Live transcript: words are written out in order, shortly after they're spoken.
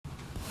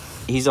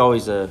he's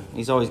always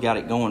got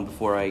it going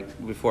before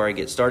I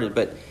get started.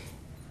 But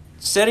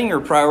setting your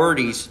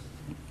priorities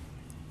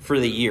for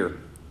the year.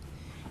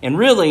 And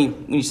really,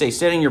 when you say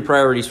setting your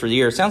priorities for the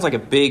year, it sounds like a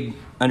big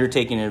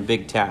undertaking and a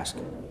big task.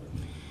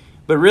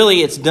 But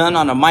really, it's done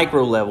on a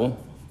micro level,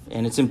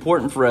 and it's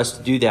important for us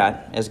to do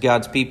that as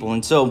God's people.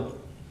 And so,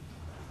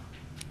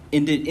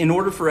 in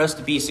order for us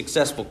to be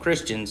successful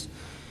Christians,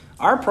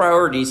 our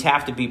priorities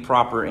have to be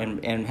proper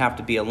and have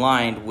to be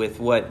aligned with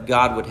what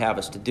God would have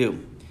us to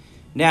do.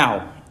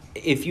 Now,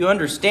 if you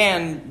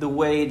understand the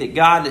way that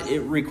God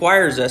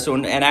requires us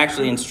and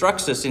actually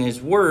instructs us in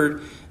His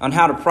Word on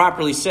how to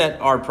properly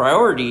set our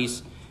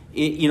priorities,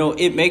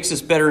 it makes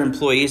us better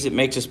employees, it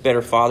makes us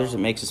better fathers, it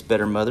makes us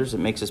better mothers, it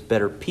makes us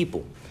better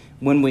people.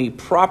 When we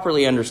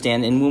properly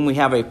understand and when we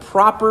have a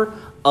proper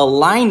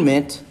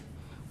alignment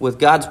with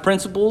God's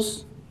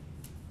principles,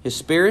 His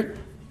Spirit,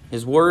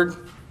 His Word,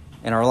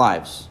 and our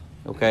lives.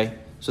 Okay?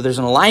 So there's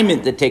an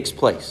alignment that takes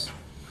place.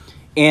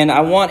 And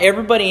I want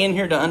everybody in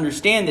here to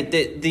understand that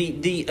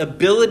the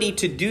ability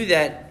to do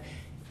that,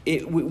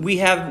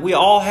 we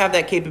all have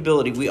that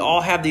capability. We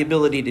all have the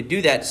ability to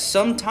do that.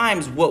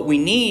 Sometimes what we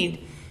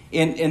need,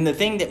 and the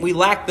thing that we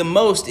lack the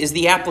most, is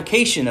the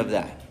application of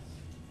that.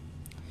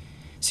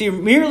 See,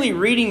 merely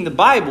reading the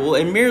Bible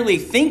and merely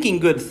thinking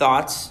good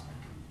thoughts,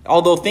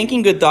 although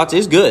thinking good thoughts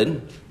is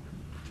good,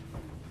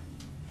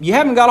 you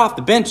haven't got off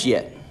the bench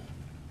yet,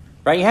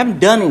 right? You haven't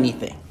done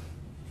anything.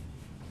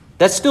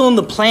 That's still in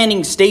the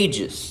planning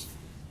stages.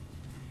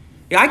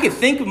 I could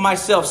think of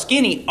myself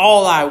skinny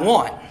all I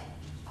want.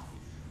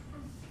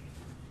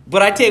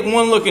 But I take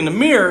one look in the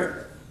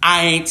mirror,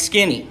 I ain't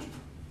skinny.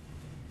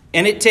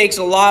 And it takes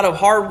a lot of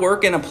hard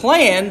work and a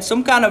plan,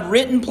 some kind of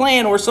written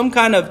plan or some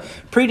kind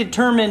of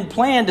predetermined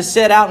plan to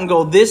set out and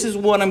go, this is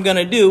what I'm going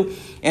to do.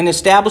 And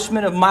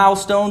establishment of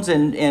milestones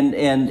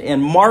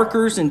and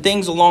markers and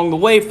things along the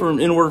way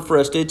in order for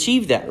us to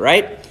achieve that,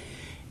 right?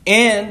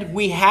 And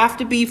we have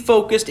to be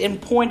focused and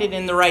pointed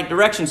in the right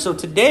direction. So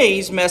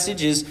today's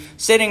message is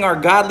setting our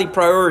godly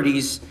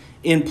priorities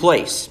in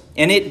place.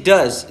 And it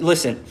does.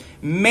 Listen,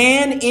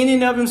 man in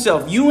and of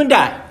himself, you and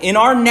I, in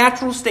our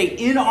natural state,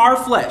 in our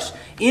flesh,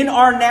 in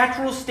our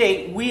natural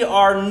state, we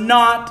are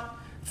not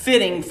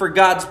fitting for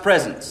God's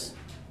presence.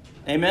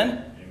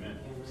 Amen?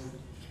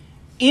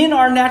 In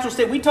our natural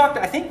state,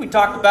 I think we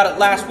talked about it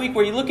last week,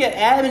 where you look at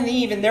Adam and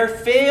Eve and their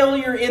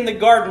failure in the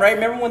garden, right?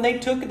 Remember when they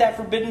took that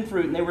forbidden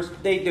fruit and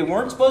they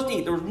weren't supposed to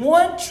eat? There was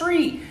one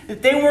tree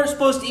that they weren't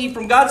supposed to eat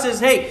from. God says,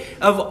 hey,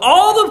 of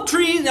all the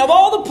trees, of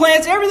all the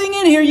plants, everything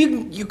in here,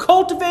 you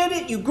cultivate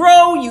it, you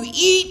grow, you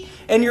eat,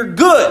 and you're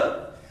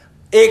good.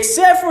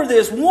 Except for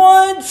this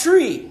one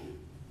tree.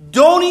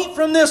 Don't eat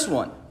from this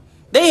one.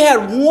 They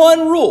had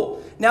one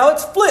rule. Now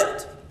it's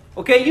flipped.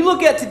 Okay, you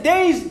look at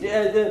today's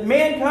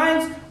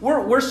mankind's,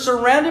 we're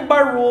surrounded by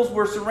rules,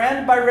 we're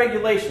surrounded by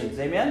regulations.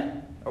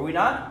 Amen? Are we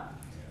not?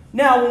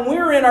 Now, when we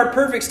were in our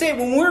perfect state,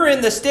 when we were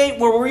in the state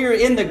where we were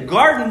in the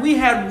garden, we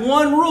had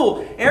one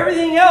rule.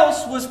 Everything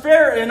else was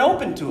fair and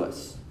open to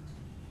us.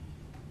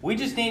 We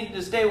just needed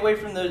to stay away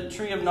from the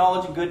tree of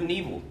knowledge of good and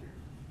evil.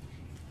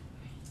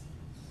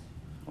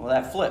 Well,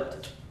 that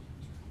flipped.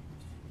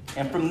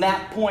 And from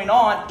that point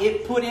on,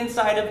 it put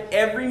inside of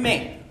every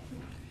man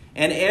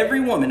and every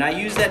woman, I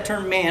use that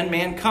term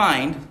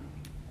mankind,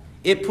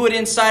 it put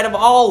inside of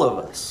all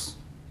of us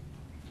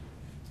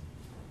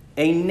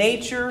a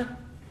nature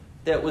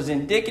that was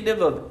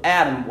indicative of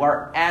Adam,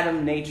 our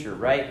Adam nature,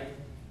 right?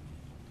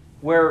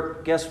 Where,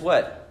 guess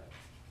what?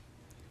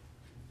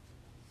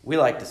 We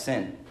like to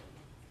sin.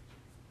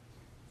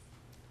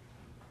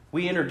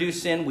 We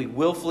introduced sin, we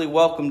willfully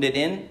welcomed it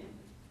in,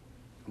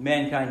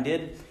 mankind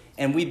did,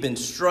 and we've been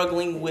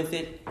struggling with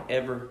it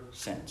ever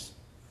since.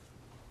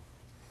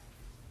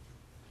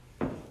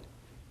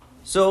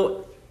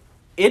 So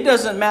it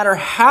doesn't matter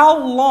how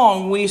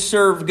long we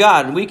serve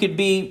God. We could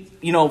be,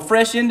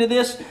 fresh into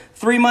this,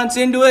 3 months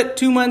into it,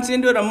 2 months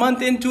into it, a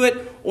month into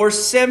it, or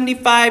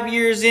 75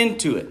 years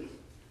into it.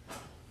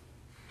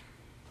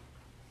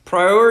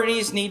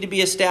 Priorities need to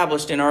be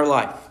established in our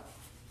life.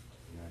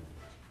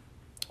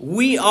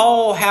 We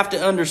all have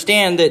to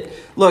understand that,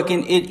 look,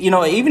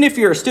 even if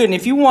you're a student,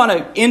 if you want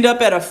to end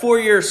up at a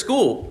 4-year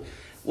school,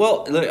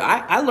 well, look,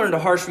 I learned a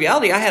harsh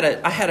reality. I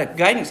had a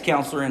guidance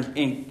counselor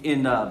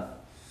in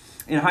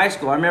high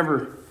school. I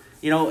remember,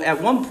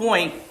 at one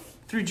point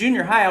through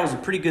junior high, I was a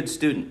pretty good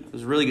student. I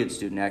was a really good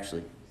student,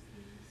 actually.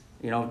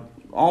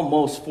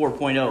 Almost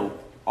 4.0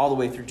 all the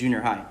way through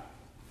junior high.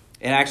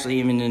 And actually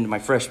even into my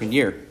freshman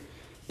year.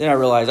 Then I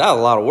realized I had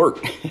a lot of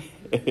work.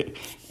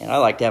 And I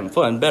liked having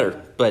fun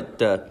better. But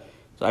so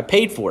I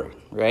paid for it,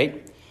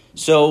 right?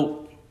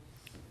 So,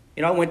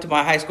 I went to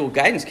my high school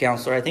guidance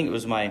counselor. I think it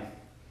was my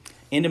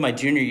end of my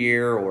junior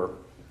year, or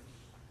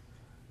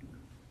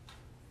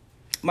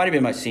it might have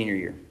been my senior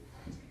year.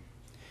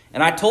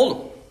 And I told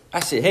him, I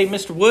said, hey,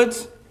 Mr.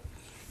 Woods,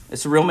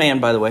 it's a real man,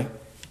 by the way.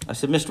 I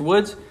said, Mr.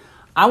 Woods,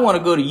 I want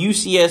to go to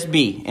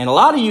UCSB. And a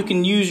lot of you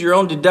can use your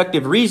own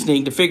deductive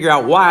reasoning to figure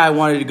out why I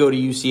wanted to go to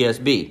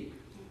UCSB.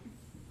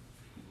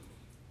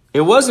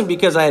 It wasn't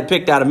because I had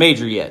picked out a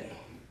major yet.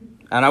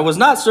 And I was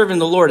not serving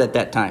the Lord at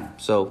that time.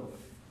 So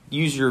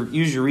use your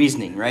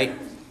reasoning, right?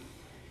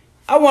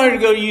 I wanted to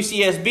go to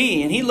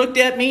UCSB, and he looked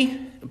at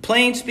me,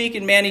 plain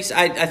speaking, man.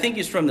 I think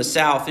he's from the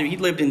South. He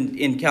lived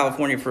in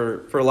California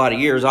for a lot of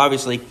years,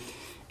 obviously.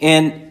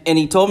 And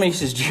he told me, he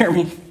says,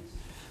 Jeremy,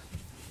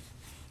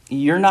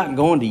 you're not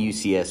going to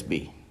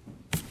UCSB.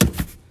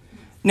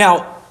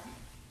 Now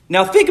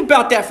think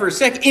about that for a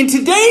second. In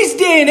today's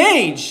day and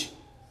age,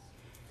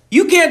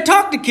 you can't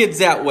talk to kids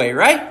that way,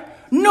 right?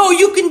 No,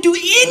 you can do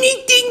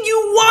anything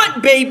you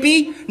want,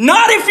 baby.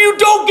 Not if you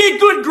don't get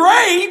good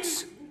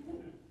grades.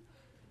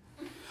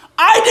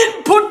 I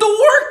didn't put the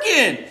work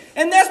in.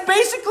 And that's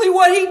basically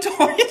what he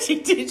told us. He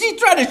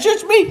tried to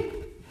shush me.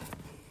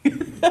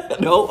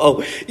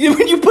 No.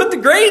 When you put the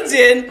grades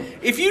in,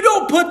 if you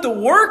don't put the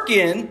work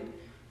in,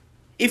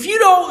 if you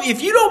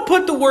don't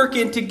put the work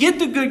in to get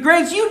the good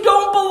grades, you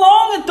don't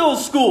belong at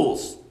those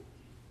schools.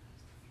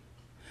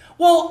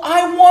 Well,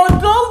 I want to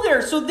go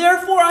there, so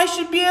therefore I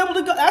should be able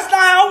to go. That's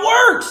not how it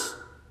works.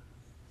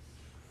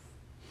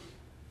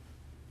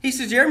 He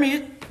said,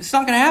 Jeremy, it's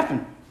not going to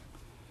happen.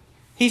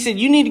 He said,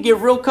 you need to get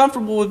real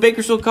comfortable with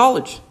Bakersfield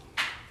College.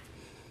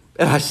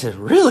 And I said,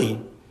 really?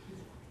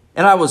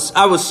 And I was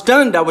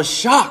stunned. I was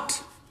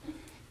shocked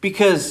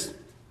because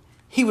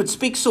he would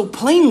speak so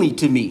plainly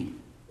to me.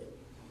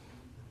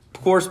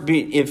 Of course,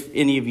 if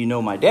any of you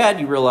know my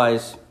dad, you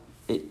realize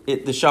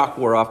the shock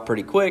wore off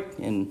pretty quick.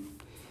 And,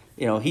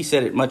 he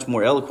said it much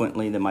more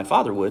eloquently than my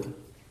father would.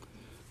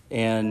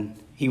 And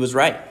he was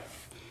right.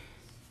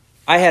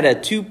 I had a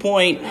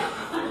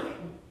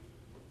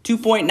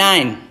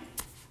 2.9.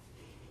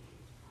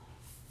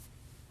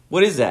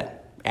 What is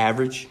that?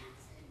 Average,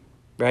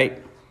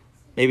 right?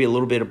 Maybe a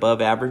little bit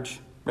above average,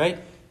 right?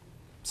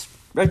 It's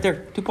right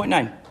there, 2.9.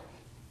 I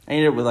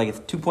ended up with like a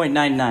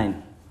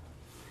 2.99.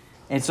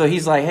 And so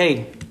he's like,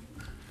 hey,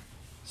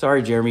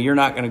 sorry, Jeremy, you're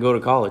not going to go to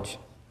college.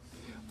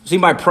 See,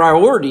 my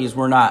priorities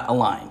were not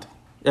aligned.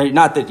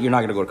 Not that you're not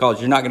going to go to college.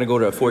 You're not going to go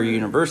to a four-year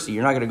university.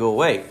 You're not going to go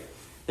away.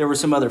 There were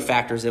some other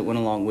factors that went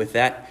along with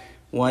that.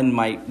 One,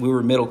 we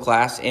were middle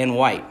class and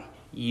white.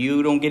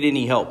 You don't get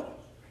any help.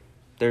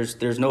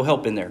 There's no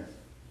help in there.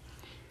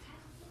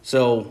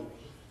 So,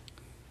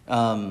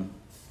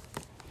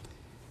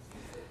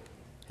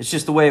 it's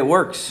just the way it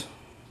works.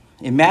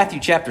 In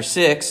Matthew chapter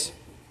 6,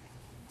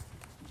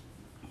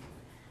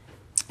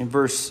 at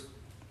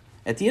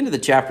the end of the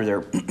chapter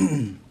there,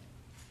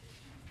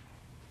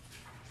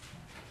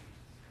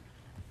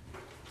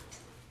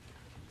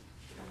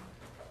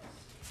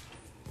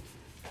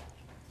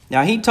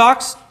 now he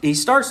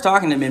starts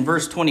talking to him in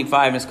verse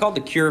 25, and it's called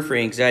the cure for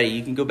anxiety.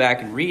 You can go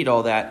back and read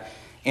all that.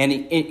 And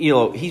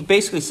he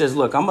basically says,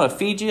 look, I'm going to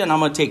feed you and I'm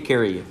going to take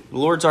care of you. The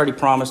Lord's already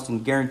promised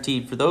and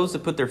guaranteed for those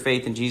that put their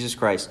faith in Jesus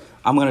Christ,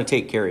 I'm going to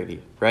take care of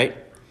you, right?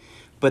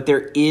 But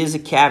there is a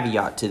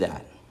caveat to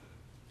that.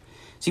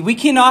 See, we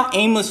cannot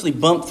aimlessly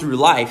bump through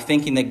life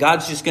thinking that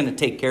God's just going to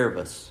take care of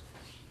us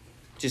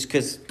just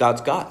because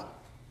God's God.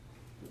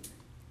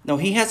 No,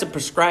 he has a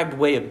prescribed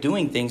way of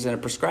doing things and a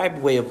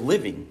prescribed way of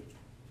living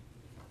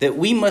that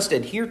we must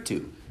adhere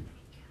to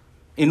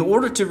in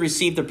order to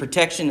receive the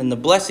protection and the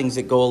blessings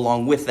that go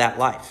along with that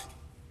life.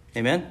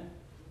 Amen?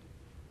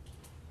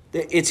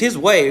 It's his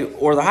way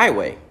or the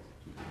highway.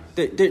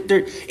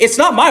 It's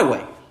not my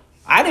way.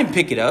 I didn't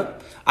pick it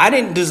up. I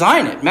didn't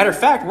design it. Matter of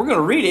fact, we're going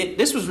to read it.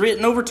 This was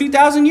written over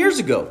 2,000 years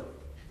ago.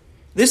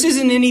 This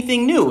isn't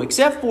anything new,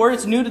 except for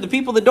it's new to the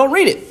people that don't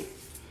read it.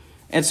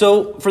 And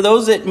so for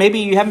those that maybe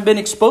you haven't been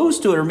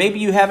exposed to it, or maybe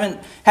you haven't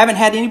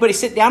had anybody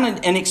sit down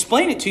and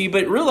explain it to you,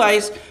 but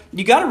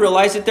you got to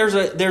realize that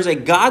there's a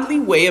godly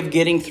way of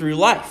getting through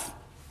life.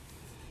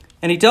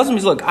 And he tells them,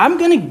 look, I'm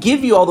going to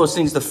give you all those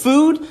things, the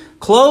food,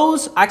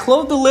 clothes. I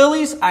clothed the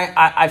lilies.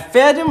 I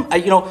fed him.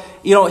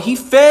 He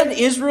fed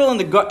Israel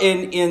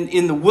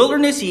in the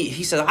wilderness.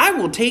 He said, I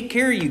will take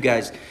care of you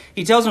guys.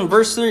 He tells them,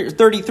 verse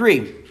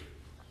 33,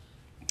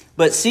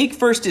 but seek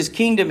first his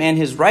kingdom and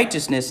his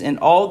righteousness, and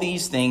all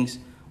these things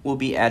will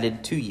be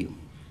added to you.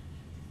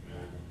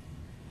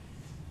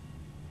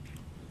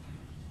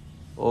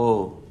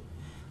 Oh,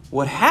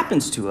 what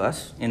happens to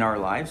us in our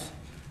lives?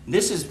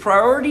 This is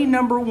priority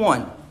number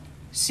one.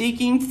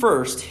 Seeking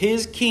first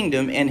his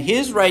kingdom and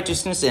his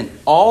righteousness, and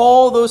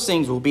all those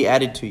things will be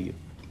added to you.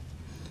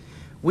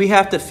 We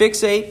have to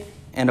fixate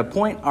and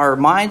appoint our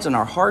minds and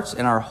our hearts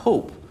and our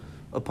hope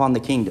upon the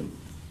kingdom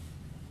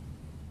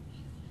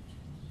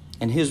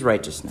and his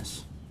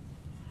righteousness.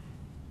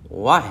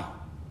 Why?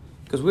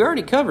 Because we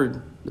already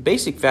covered the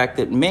basic fact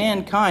that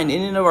mankind,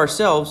 in and of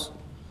ourselves,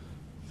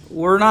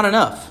 we're not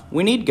enough.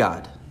 We need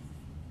God.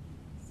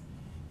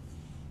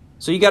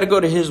 So you got to go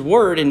to his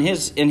word and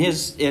as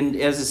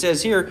it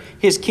says here,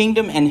 his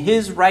kingdom and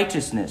his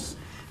righteousness.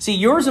 See,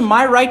 yours and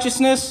my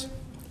righteousness,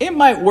 it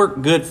might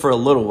work good for a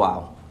little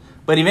while,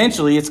 but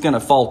eventually it's going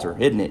to falter,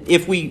 isn't it?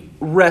 If we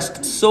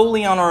rest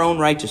solely on our own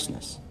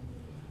righteousness.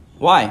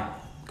 Why?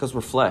 Because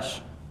we're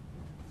flesh.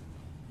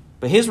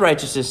 But his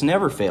righteousness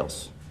never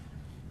fails.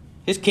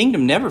 His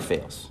kingdom never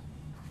fails.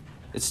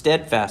 It's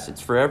steadfast.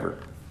 It's forever.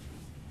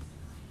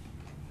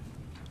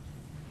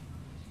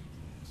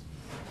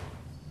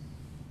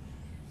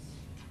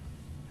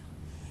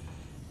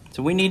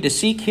 So we need to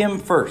seek him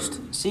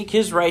first. Seek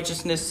his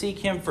righteousness, seek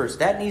him first.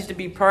 That needs to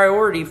be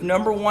priority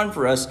number one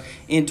for us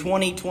in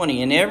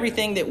 2020. In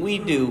everything that we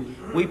do,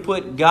 we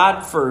put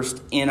God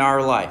first in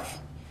our life.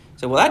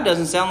 So, well, that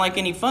doesn't sound like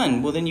any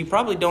fun. Well, then you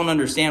probably don't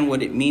understand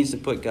what it means to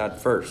put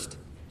God first.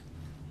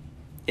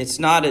 It's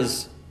not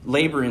as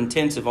labor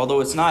intensive,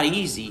 although it's not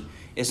easy.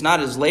 It's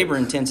not as labor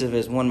intensive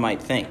as one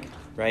might think,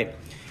 right?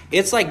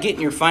 It's like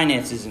getting your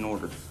finances in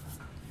order.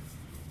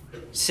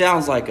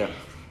 Sounds like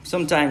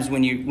sometimes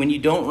when you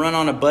don't run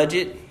on a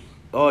budget,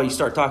 you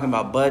start talking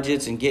about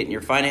budgets and getting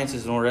your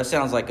finances in order. That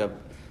sounds like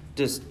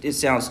it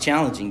sounds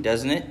challenging,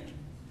 doesn't it?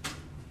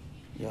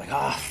 You're like,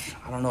 I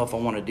don't know if I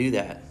want to do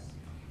that.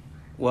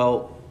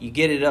 Well, you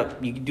get it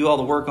up, you do all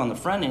the work on the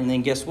front end, and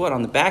then guess what?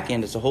 On the back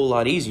end, it's a whole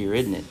lot easier,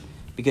 isn't it?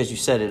 Because you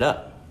set it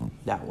up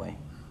that way.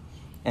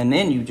 And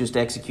then you just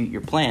execute your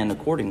plan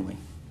accordingly.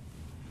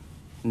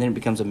 And then it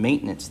becomes a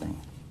maintenance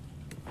thing.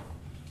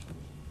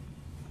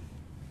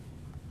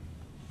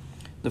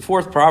 The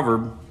fourth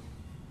proverb.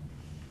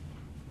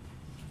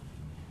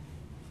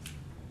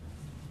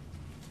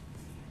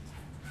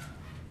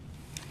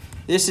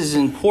 This is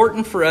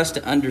important for us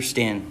to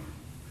understand.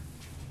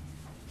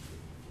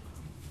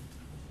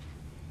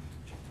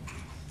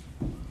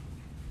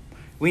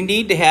 We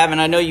need to have,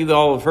 and I know you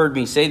all have heard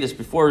me say this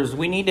before, is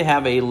we need to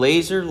have a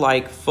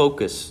laser-like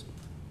focus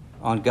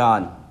on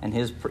God and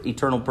his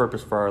eternal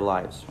purpose for our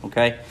lives.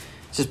 Okay?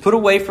 It says,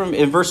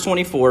 in verse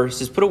 24, it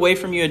says, put away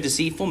from you a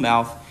deceitful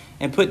mouth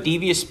and put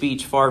devious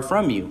speech far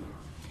from you.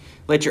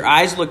 Let your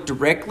eyes look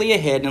directly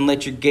ahead and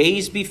let your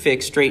gaze be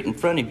fixed straight in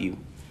front of you.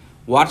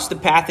 Watch the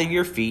path of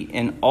your feet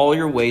and all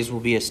your ways will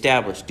be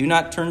established. Do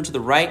not turn to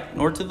the right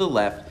nor to the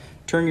left.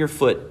 Turn your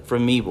foot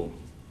from evil.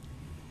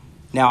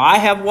 Now, I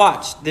have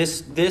watched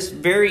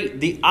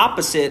the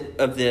opposite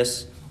of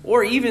this,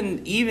 or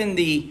even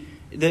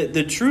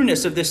the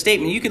trueness of this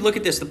statement. You could look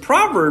at this. The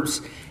Proverbs,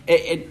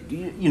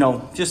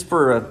 just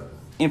for an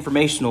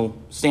informational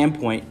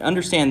standpoint,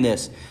 understand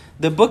this.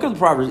 The book of the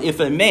Proverbs, if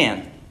a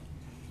man,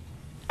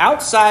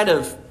 outside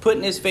of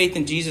putting his faith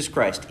in Jesus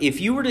Christ,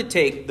 if you were to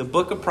take the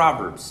book of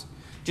Proverbs,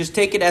 just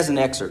take it as an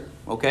excerpt,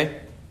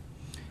 okay?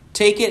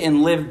 Take it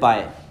and live by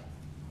it.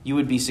 You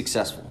would be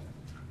successful.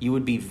 You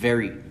would be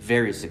very,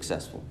 very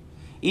successful.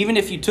 Even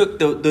if you took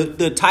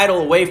the title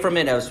away from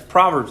it as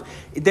Proverbs,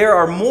 there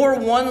are more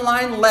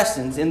one-line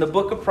lessons in the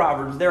book of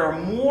Proverbs. There are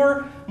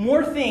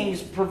more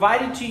things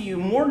provided to you,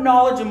 more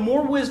knowledge and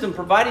more wisdom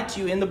provided to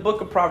you in the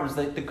book of Proverbs.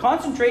 The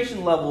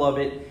concentration level of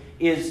it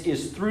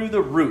is through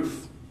the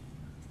roof.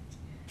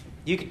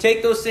 You could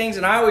take those things,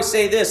 and I always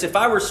say this, if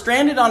I were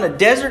stranded on a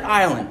desert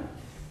island,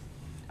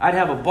 I'd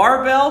have a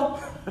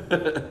barbell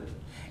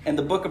and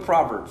the book of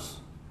Proverbs.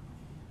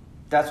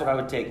 That's what I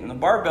would take. And the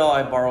barbell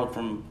I borrowed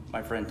from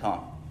my friend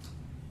Tom.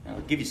 And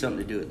it'll give you something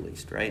to do at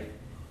least, right?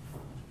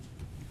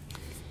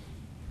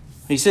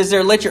 He says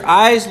there, let your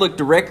eyes look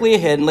directly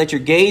ahead and let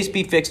your gaze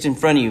be fixed in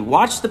front of you.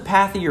 Watch the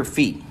path of your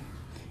feet,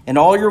 and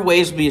all your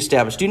ways will be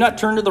established. Do not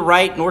turn to the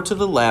right nor to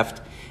the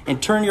left, and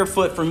turn your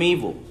foot from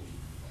evil.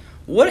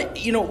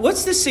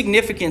 What's the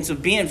significance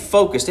of being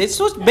focused?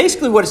 It's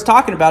basically what it's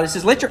talking about. It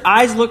says, let your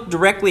eyes look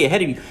directly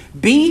ahead of you.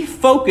 Be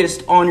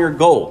focused on your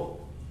goal.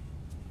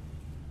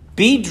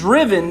 Be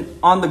driven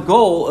on the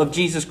goal of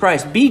Jesus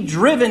Christ. Be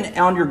driven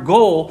on your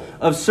goal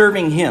of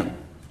serving him.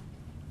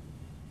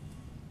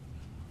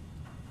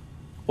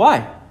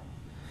 Why?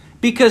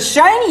 Because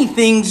shiny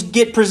things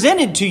get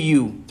presented to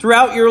you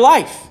throughout your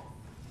life.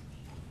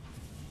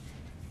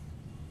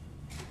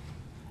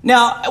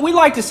 Now, we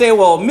like to say,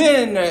 well,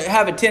 men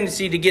have a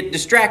tendency to get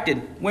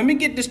distracted. Women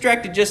get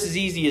distracted just as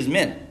easy as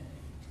men.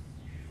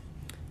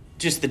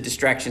 Just the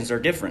distractions are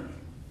different.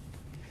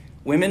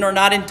 Women are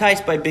not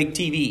enticed by big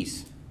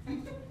TVs.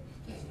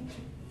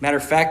 Matter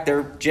of fact,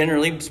 they're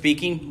generally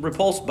speaking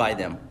repulsed by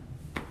them.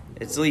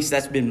 At least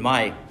that's been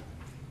my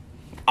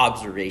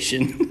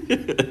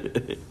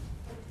observation.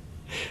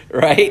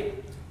 Right?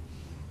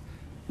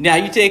 Now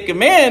you take a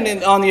man,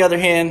 and on the other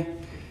hand,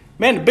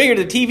 man, the bigger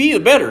the TV,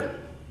 the better.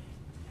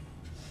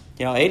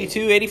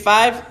 82,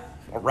 85,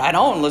 right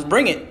on, let's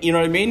bring it. You know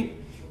what I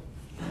mean?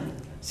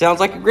 Sounds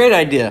like a great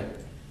idea.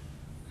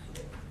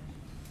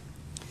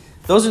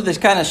 Those are the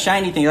kind of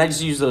shiny things. I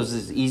just use those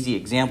as easy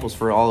examples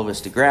for all of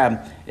us to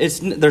grab.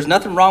 There's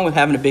nothing wrong with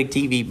having a big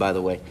TV, by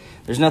the way.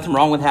 There's nothing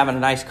wrong with having a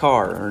nice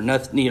car or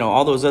nothing,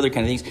 all those other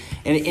kind of things.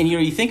 And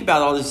you think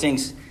about all these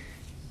things,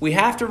 we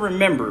have to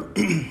remember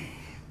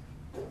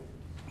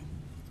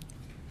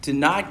to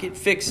not get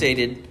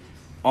fixated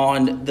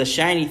on the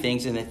shiny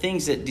things and the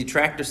things that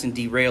detract us and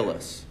derail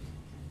us.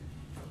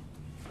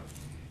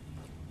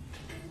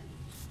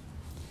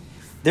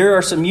 There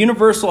are some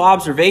universal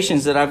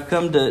observations that I've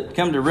come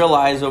to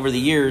realize over the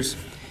years.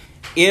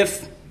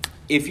 If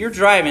you're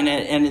driving,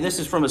 and this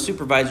is from a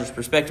supervisor's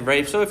perspective,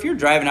 right? So if you're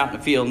driving out in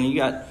the field and you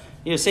got,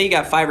 say you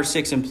got 5 or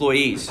 6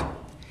 employees,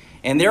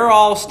 and they're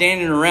all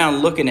standing around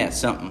looking at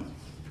something.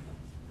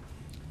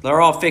 They're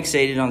all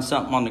fixated on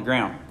something on the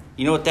ground.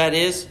 You know what that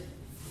is?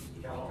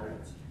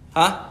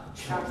 Huh?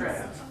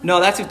 No,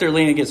 that's if they're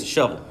leaning against a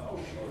shovel.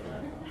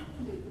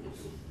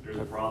 There's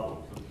a problem.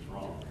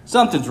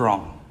 something's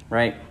wrong,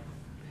 right?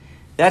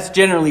 That's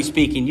generally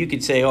speaking, you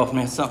could say, oh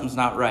man, something's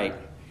not right.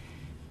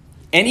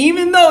 And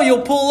even though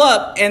you'll pull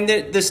up, and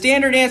the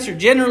standard answer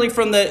generally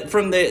from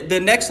the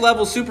next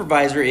level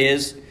supervisor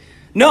is,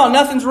 no,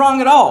 nothing's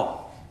wrong at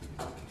all.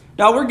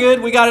 No, we're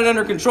good. We got it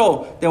under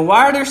control. Then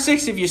why are there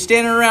 6 of you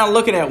standing around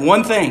looking at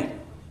one thing?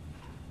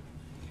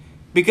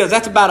 Because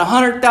that's about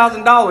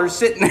 $100,000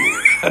 sitting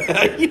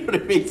there, you know what I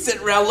mean,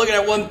 sitting around looking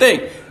at one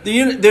thing.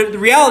 The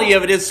reality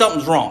of it is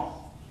something's wrong.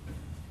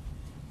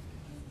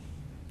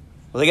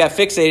 Well, they got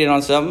fixated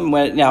on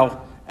something.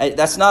 Now,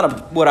 that's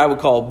not what I would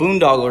call a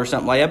boondoggle or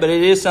something like that, but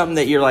it is something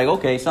that you're like,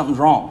 okay, something's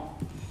wrong.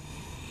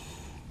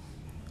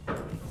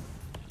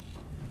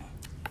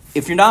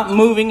 If you're not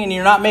moving and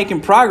you're not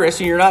making progress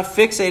and you're not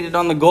fixated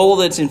on the goal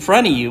that's in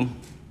front of you,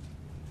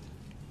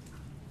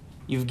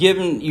 you've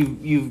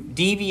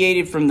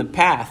deviated from the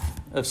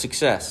path of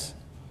success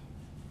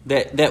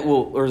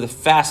or the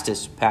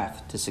fastest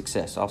path to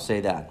success. I'll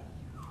say that.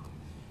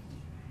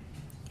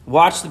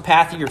 Watch the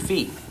path of your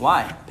feet.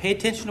 Why? Pay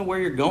attention to where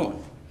you're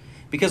going.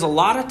 Because a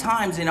lot of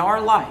times in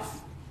our life,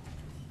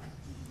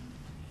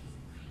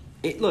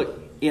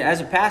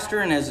 as a pastor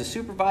and as a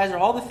supervisor,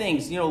 all the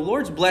things, the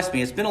Lord's blessed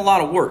me. It's been a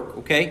lot of work,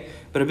 okay?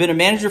 But I've been a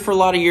manager for a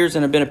lot of years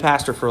and I've been a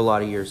pastor for a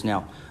lot of years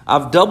now.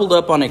 I've doubled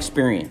up on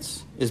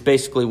experience is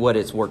basically what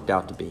it's worked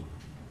out to be,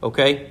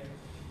 okay?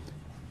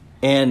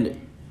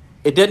 And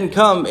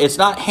it's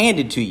not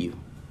handed to you.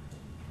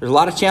 There's a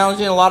lot of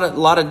challenging, a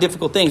lot of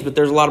difficult things, but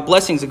there's a lot of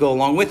blessings that go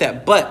along with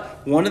that.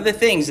 But one of the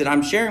things that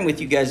I'm sharing with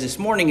you guys this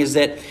morning is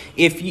that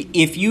if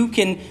you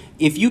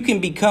can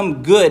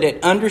become good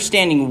at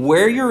understanding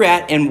where you're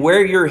at and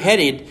where you're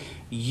headed,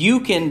 you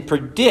can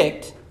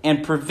predict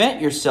and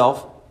prevent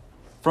yourself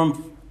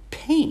from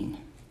pain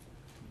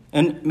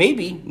and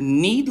maybe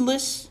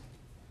needless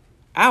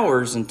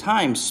hours and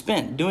time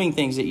spent doing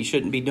things that you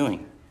shouldn't be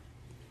doing.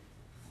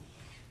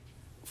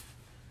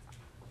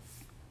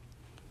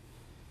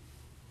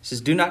 It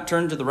says, do not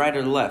turn to the right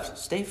or the left.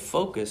 Stay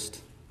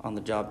focused on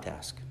the job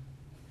task.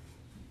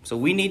 So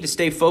we need to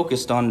stay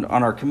focused on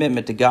our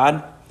commitment to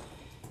God.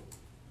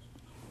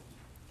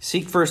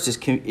 Seek first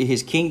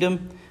his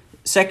kingdom.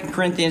 2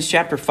 Corinthians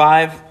chapter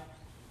 5.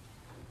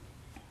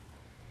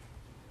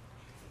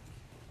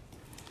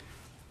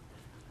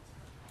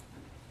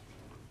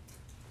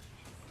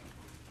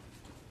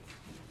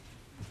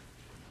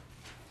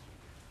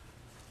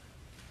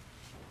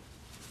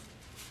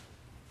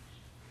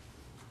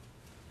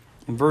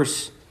 In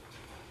verse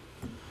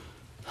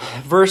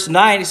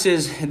 9, it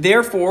says,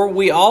 therefore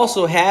we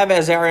also have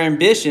as our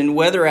ambition,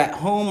 whether at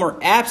home or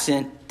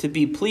absent, to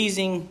be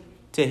pleasing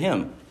to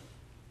him.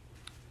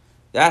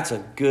 That's a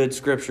good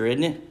scripture,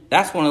 isn't it?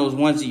 That's one of those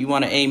ones that you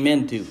want to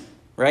amen to,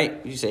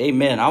 right? You say,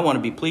 amen, I want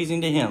to be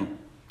pleasing to him.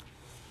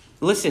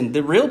 Listen,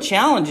 the real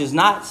challenge is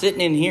not sitting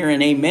in here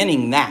and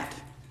amening that.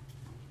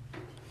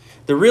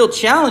 The real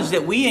challenge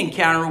that we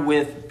encounter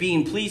with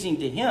being pleasing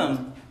to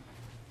him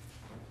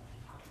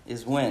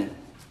is when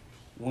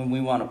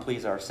we want to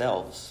please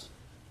ourselves.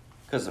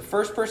 Because the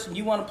first person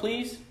you want to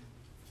please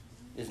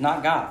is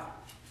not God.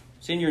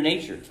 It's in your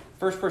nature.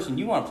 First person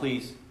you want to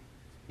please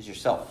is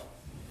yourself.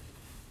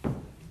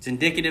 It's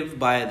indicative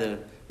by the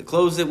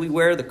clothes that we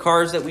wear, the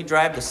cars that we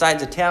drive, the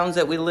sides of towns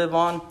that we live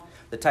on,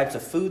 the types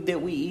of food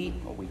that we eat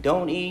or we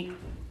don't eat.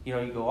 You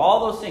go,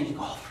 all those things. You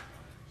go, oh,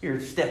 you're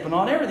stepping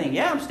on everything.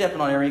 Yeah, I'm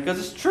stepping on everything because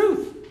it's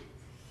truth.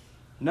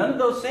 None of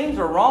those things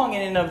are wrong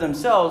in and of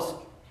themselves,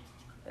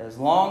 as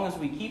long as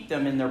we keep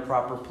them in their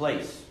proper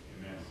place.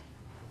 Amen.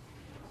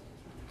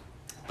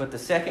 But the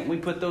second we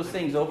put those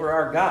things over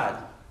our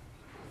God,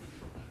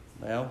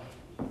 well,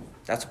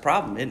 that's a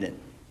problem, isn't it?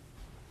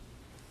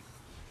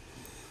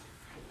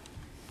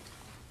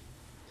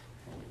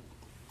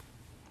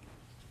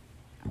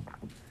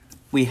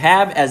 We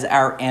have as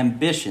our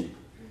ambition,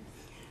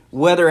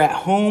 whether at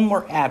home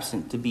or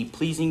absent, to be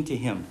pleasing to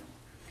him.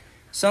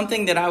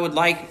 Something that I would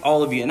like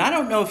all of you, and I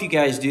don't know if you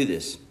guys do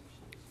this,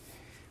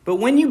 but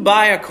when you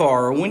buy a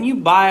car or when you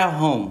buy a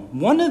home,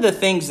 one of the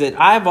things that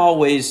I've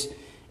always,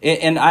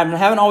 and I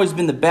haven't always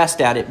been the best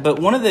at it, but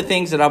one of the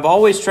things that I've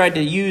always tried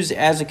to use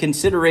as a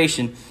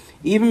consideration,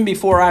 even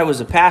before I was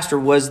a pastor,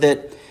 was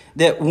that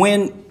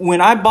when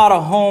I bought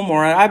a home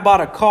or I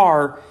bought a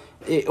car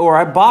or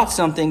I bought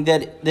something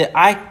that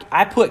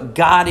I put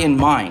God in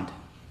mind.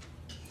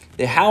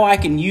 That how I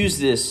can use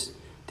this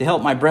to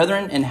help my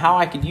brethren and how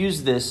I could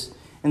use this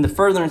in the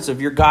furtherance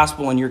of your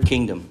gospel and your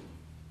kingdom.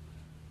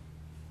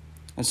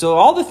 And so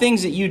all the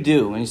things that you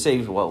do, and you say,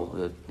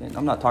 well,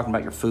 I'm not talking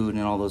about your food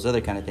and all those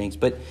other kind of things,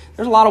 but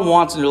there's a lot of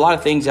wants and there's a lot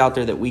of things out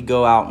there that we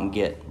go out and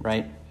get,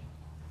 right?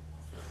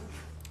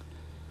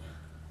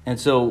 And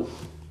so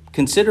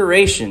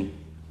consideration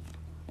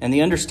and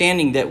the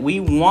understanding that we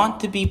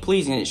want to be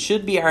pleasing, it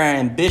should be our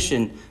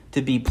ambition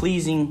to be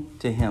pleasing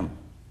to him.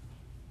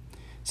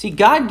 See,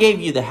 God gave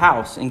you the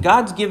house and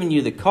God's given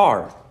you the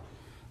car,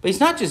 but he's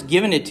not just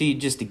giving it to you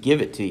just to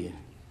give it to you.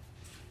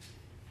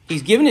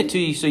 He's given it to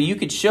you so you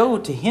could show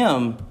to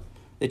him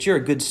that you're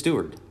a good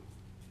steward.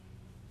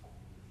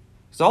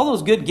 Because all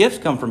those good gifts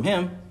come from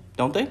him,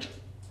 don't they?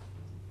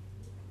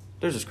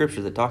 There's a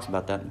scripture that talks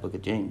about that in the book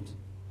of James.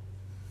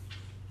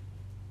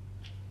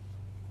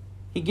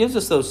 He gives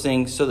us those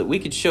things so that we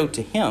could show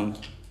to him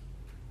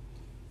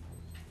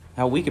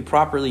how we could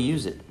properly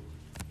use it.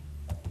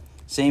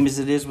 Same as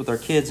it is with our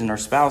kids and our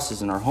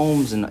spouses and our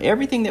homes and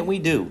everything that we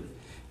do.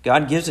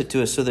 God gives it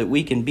to us so that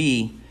we can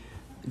be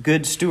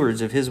good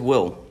stewards of his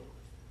will.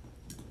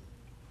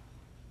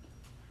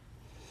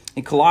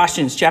 In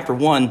Colossians chapter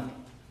 1,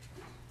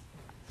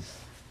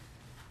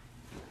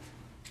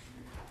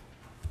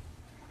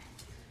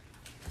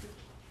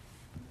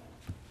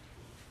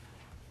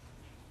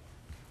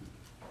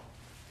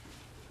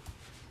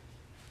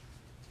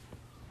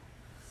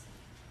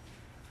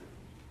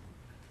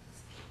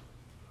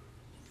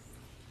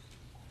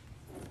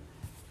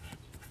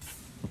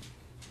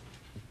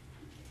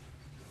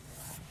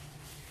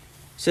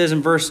 says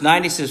in verse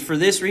 9, he says, "For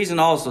this reason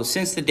also,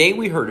 since the day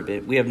we heard of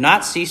it, we have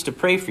not ceased to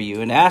pray for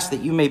you and ask that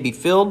you may be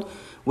filled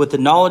with the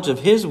knowledge of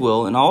his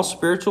will and all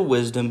spiritual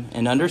wisdom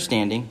and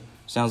understanding."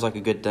 Sounds like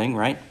a good thing,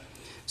 right?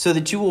 "So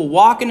that you will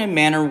walk in a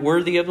manner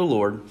worthy of the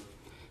Lord,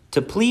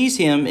 to please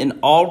him in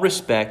all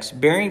respects,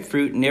 bearing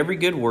fruit in every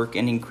good work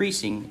and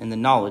increasing in the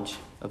knowledge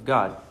of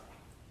God."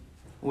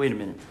 Wait a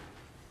minute.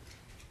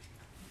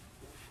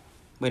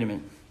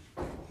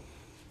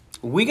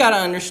 We got to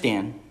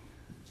understand,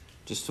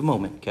 just a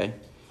moment, okay?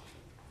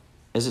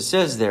 As it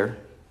says there,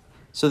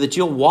 so that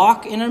you'll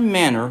walk in a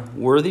manner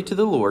worthy to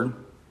the Lord,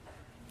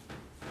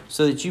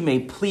 so that you may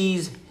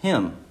please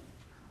him,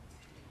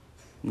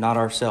 not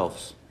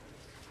ourselves.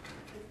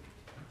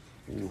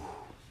 Ooh.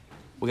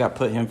 We got to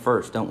put him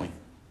first, don't we?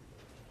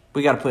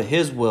 We got to put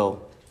his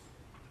will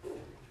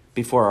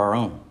before our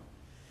own.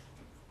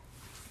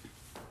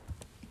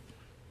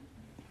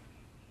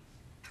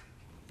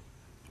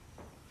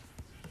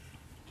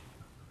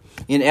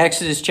 In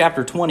Exodus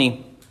chapter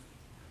 20,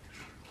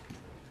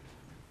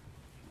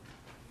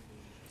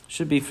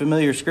 should be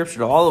familiar scripture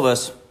to all of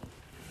us,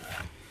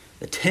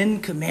 the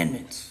 10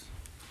 Commandments.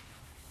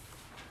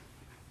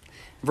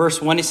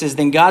 Verse 1, he says,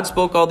 "Then God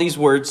spoke all these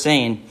words,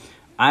 saying,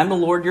 I am the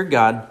Lord your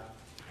God,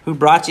 who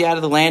brought you out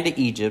of the land of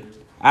Egypt,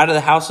 out of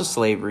the house of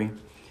slavery.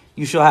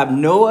 You shall have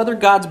no other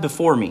gods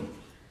before me."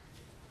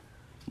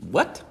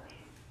 What?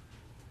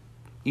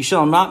 "You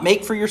shall not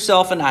make for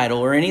yourself an idol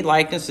or any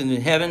likeness in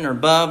heaven or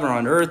above or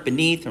on earth,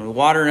 beneath or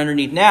water and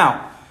underneath."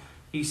 Now,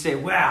 you say,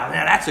 wow,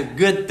 now that's a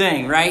good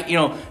thing, right?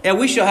 That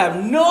we shall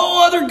have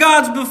no other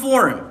gods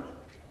before him.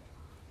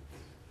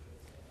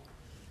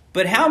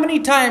 But how many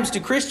times do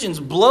Christians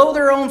blow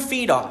their own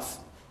feet off?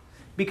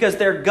 Because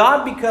their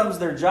God becomes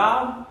their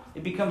job,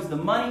 it becomes the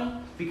money,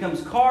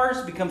 becomes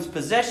cars, becomes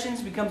possessions,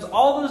 becomes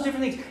all those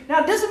different things. Now,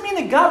 it doesn't mean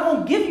that God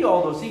won't give you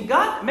all those things.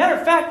 God, matter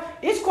of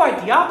fact, it's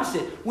quite the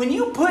opposite. When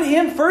you put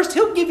him first,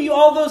 he'll give you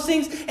all those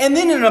things and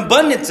then an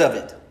abundance of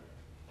it.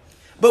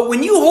 But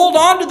when you hold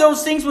on to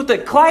those things with a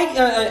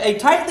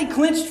tightly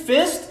clenched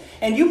fist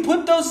and you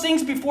put those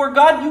things before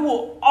God, you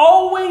will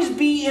always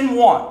be in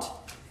want.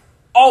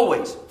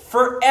 Always.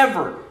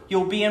 Forever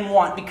you'll be in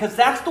want because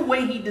that's the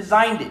way he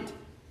designed it.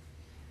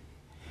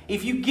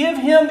 If you give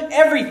him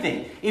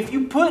everything, if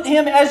you put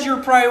him as your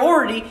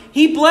priority,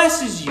 he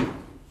blesses you.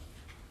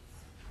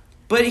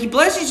 But he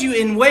blesses you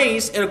in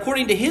ways and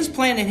according to his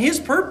plan and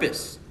his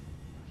purpose.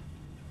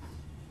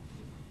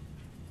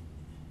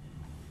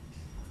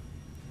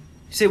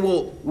 You say,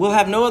 well, we'll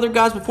have no other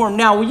gods before him.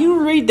 Now, when you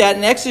read that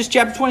in Exodus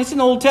chapter 20, it's in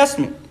the Old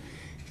Testament.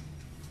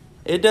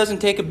 It doesn't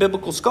take a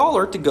biblical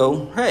scholar to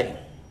go, hey,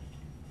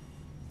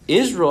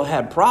 Israel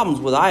had problems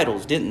with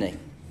idols, didn't they?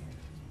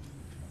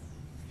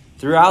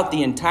 Throughout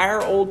the entire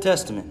Old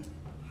Testament.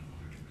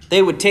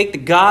 They would take the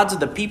gods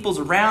of the peoples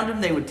around them.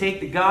 They would take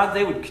the gods.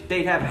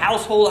 They'd have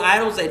household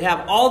idols. They'd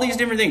have all these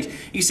different things.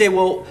 You say,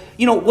 well,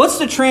 what's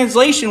the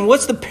translation?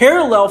 What's the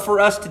parallel for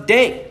us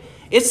today?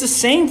 It's the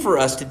same for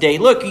us today.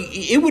 Look,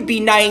 it would be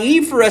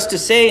naive for us to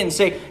say,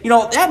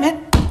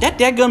 that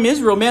dadgum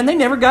Israel, man, they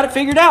never got it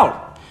figured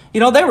out.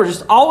 They were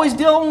just always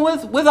dealing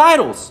with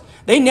idols.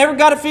 They never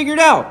got it figured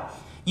out.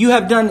 You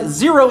have done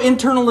zero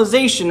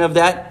internalization of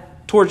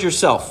that towards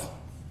yourself.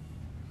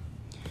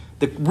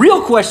 The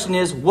real question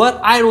is, what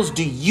idols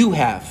do you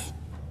have?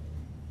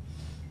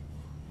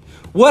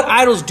 What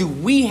idols do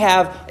we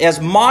have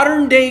as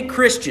modern day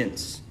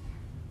Christians?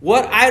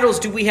 What idols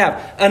do we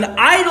have? An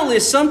idol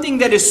is something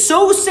that is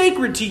so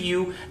sacred to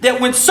you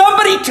that when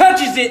somebody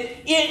touches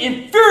it, it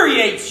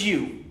infuriates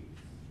you.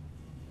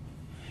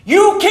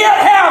 You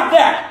can't have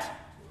that.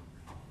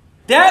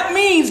 That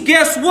means,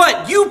 guess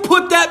what? You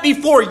put that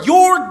before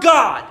your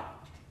God.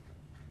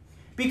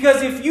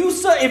 Because if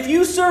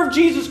you serve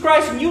Jesus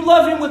Christ and you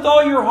love him with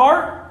all your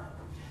heart,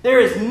 there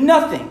is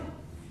nothing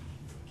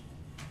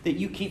that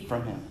you keep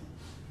from him.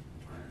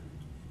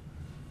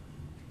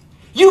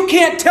 You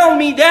can't tell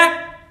me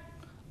that.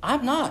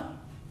 I'm not.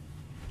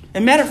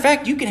 As a matter of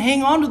fact, you can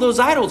hang on to those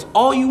idols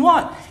all you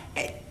want.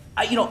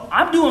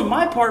 I'm doing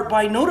my part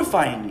by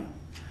notifying you.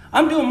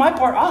 I'm doing my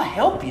part. I'll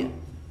help you.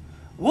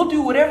 We'll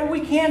do whatever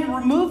we can to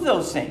remove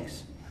those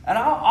things. And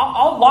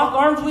I'll lock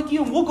arms with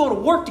you and we'll go to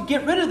work to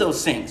get rid of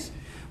those things.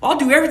 I'll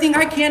do everything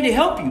I can to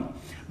help you.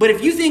 But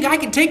if you think I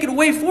can take it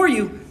away for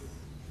you,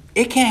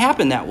 it can't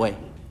happen that way.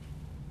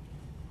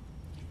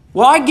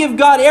 Well, I give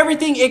God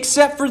everything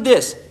except for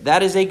this.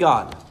 That is a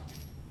god.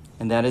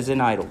 And that is an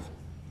idol.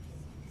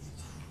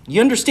 You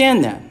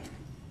understand that?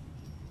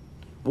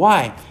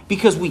 Why?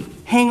 Because we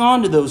hang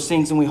on to those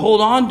things and we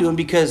hold on to them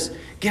because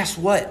guess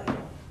what?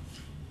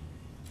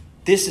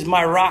 This is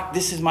my rock.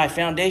 This is my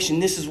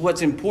foundation. This is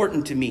what's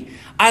important to me.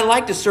 I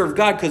like to serve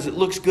God because it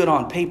looks good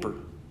on paper.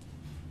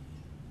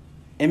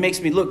 It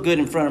makes me look good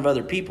in front of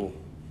other people.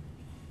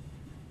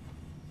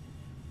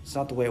 It's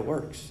not the way it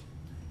works.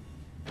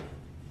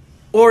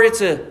 Or it's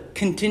a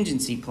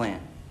contingency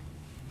plan.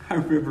 I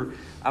remember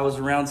I was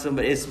around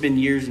somebody, it's been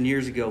years and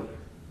years ago.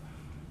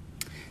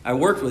 I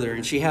worked with her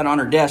and she had on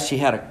her desk, she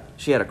had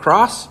a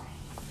cross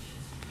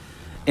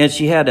and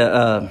she had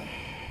a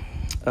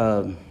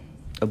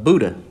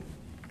Buddha.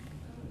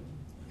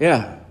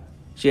 Yeah,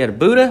 she had a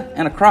Buddha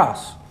and a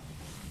cross.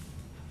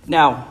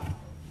 Now,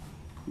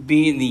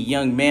 being the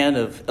young man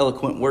of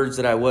eloquent words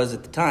that I was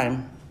at the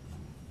time,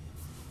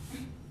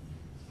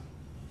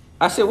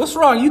 I said, "What's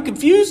wrong? You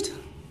confused?"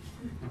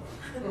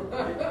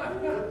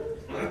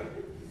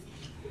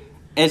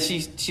 And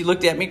she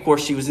looked at me. Of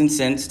course, she was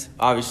incensed,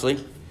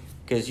 obviously,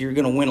 because you're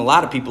going to win a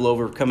lot of people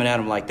over coming at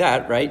them like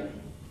that, right?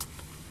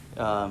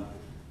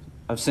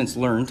 I've since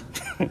learned.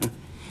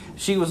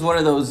 She was one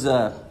of those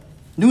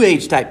New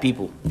Age type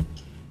people,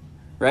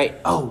 right?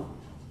 Oh,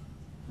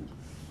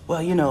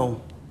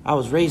 well, I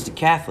was raised a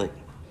Catholic,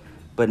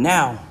 but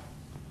now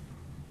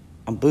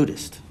I'm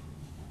Buddhist.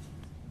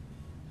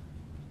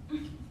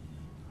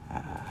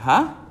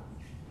 Huh?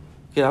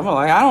 Yeah, I'm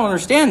like, I don't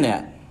understand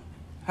that.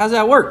 How does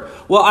that work?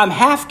 Well, I'm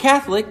half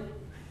Catholic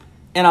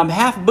and I'm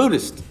half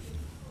Buddhist.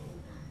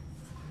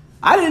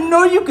 I didn't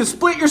know you could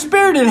split your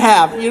spirit in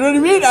half. You know what I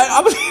mean?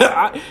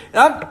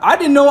 I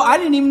didn't know. I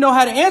didn't even know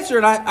how to answer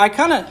it. I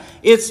kind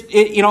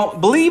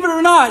of, believe it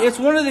or not, it's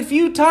one of the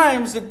few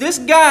times that this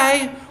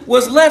guy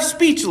was left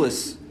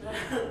speechless.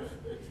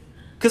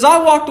 Because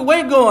I walked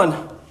away going,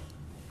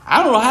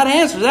 I don't know how to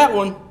answer that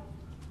one.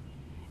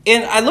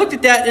 And I looked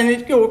at that, and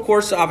it, of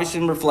course, obviously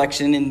in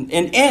reflection.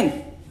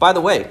 And by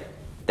the way,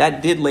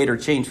 that did later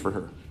change for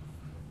her.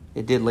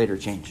 It did later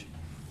change.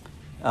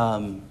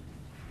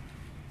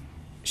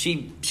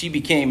 She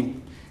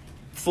became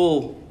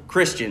full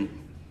Christian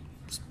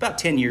about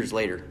 10 years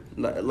later,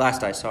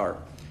 last I saw her.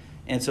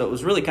 And so it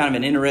was really kind of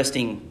an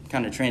interesting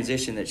kind of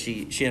transition that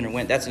she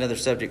underwent. That's another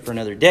subject for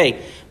another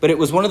day. But it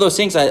was one of those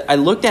things I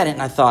looked at it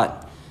and I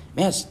thought,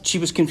 man, she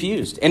was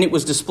confused. And it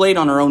was displayed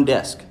on her own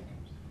desk.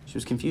 She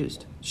was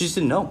confused. She just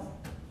didn't know.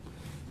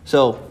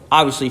 So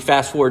obviously,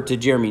 fast forward to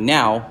Jeremy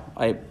now,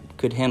 I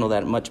could handle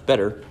that much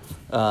better.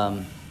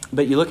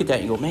 But you look at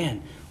that and you go,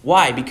 man,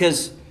 why?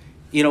 Because,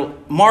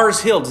 Mars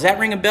Hill, does that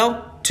ring a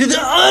bell? To the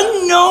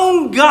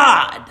unknown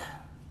God.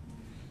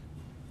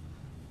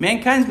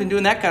 Mankind's been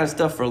doing that kind of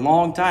stuff for a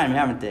long time,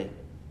 haven't they?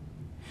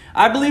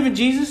 I believe in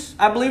Jesus.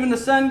 I believe in the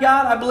sun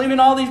God. I believe in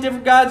all these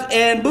different gods.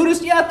 And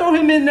Buddhist, yeah, throw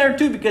him in there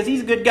too because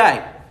he's a good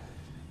guy.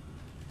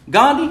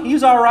 Gandhi,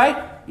 he's all right.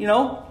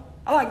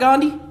 I like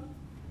Gandhi.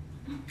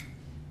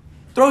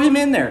 Throw him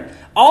in there.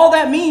 All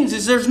that means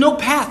is there's no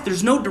path.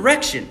 There's no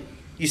direction.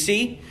 You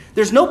see?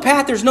 There's no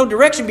path. There's no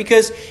direction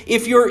because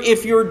if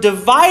you're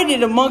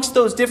divided amongst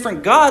those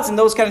different gods and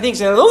those kind of things,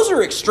 now those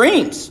are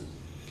extremes.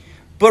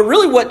 But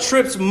really what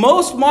trips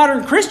most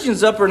modern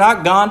Christians up are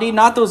not Gandhi,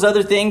 not those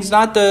other things,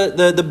 not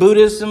the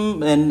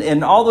Buddhism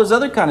and all those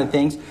other kind of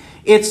things.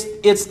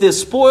 It's the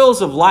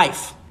spoils of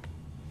life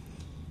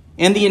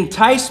and the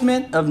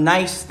enticement of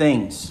nice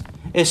things,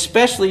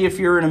 especially if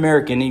you're an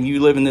American and you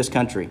live in this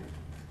country.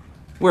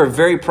 We're a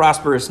very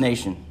prosperous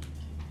nation.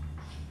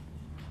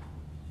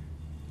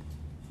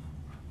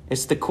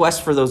 It's the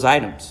quest for those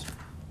items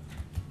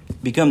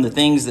become the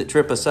things that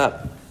trip us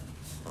up.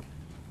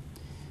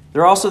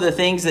 They're also the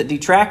things that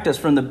detract us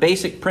from the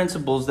basic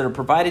principles that are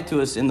provided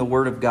to us in the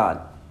Word of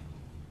God.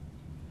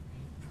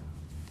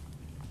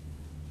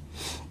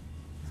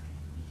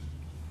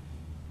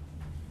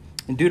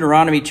 In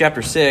Deuteronomy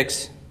chapter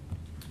 6,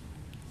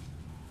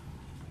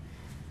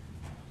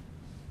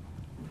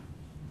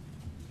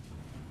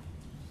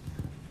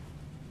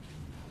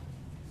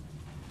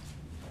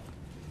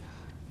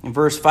 in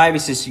verse 5, he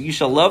says, "You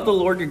shall love the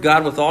Lord your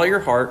God with all your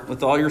heart,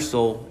 with all your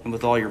soul, and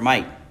with all your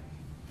might.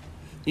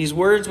 These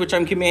words which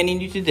I'm commanding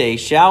you today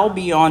shall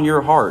be on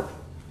your heart.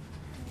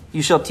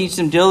 You shall teach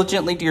them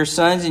diligently to your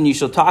sons, and you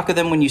shall talk of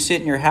them when you sit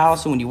in your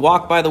house, and when you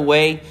walk by the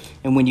way,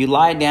 and when you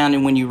lie down,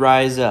 and when you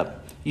rise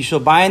up. You shall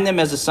bind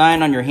them as a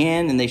sign on your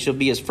hand, and they shall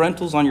be as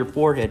frontals on your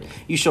forehead.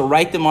 You shall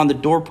write them on the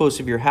doorposts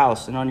of your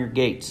house and on your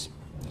gates.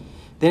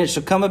 Then it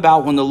shall come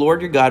about when the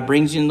Lord your God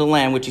brings you into the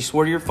land which he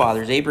swore to your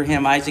fathers,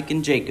 Abraham, Isaac,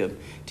 and Jacob,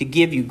 to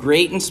give you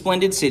great and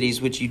splendid cities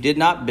which you did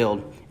not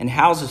build, and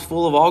houses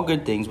full of all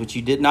good things which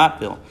you did not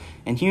build,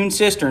 and hewn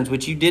cisterns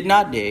which you did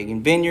not dig,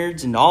 and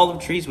vineyards and olive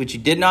trees which you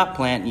did not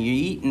plant, and you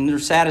eat and are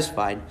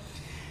satisfied.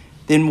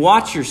 Then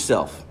watch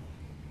yourself."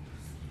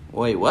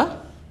 Wait,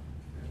 what?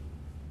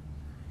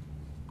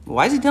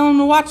 Why is he telling them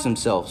to watch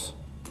themselves?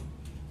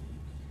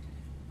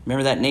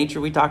 Remember that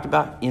nature we talked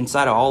about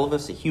inside of all of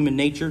us, the human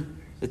nature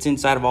that's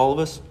inside of all of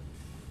us?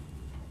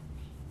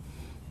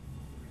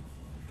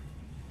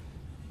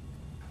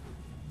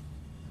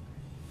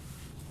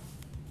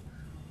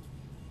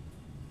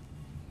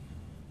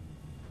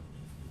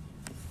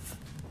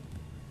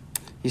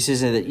 He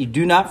says that you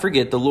do not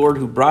forget the Lord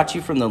who brought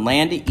you from the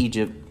land of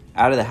Egypt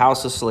out of the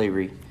house of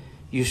slavery.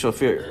 You shall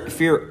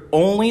fear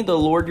only the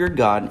Lord your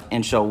God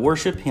and shall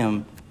worship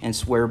him and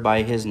swear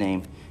by his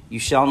name. You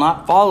shall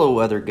not follow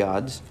other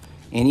gods.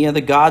 Any of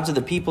the gods of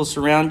the people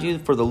surround you,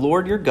 for the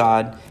Lord your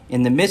God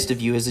in the midst of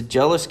you is a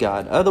jealous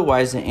God.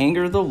 Otherwise, the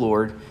anger of the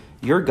Lord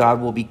your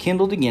God will be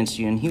kindled against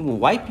you, and he will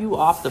wipe you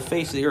off the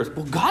face of the earth.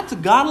 Well, God's a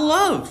God of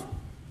love.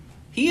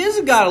 He is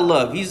a God of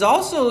love. He's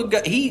also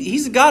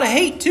he's a God of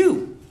hate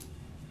too.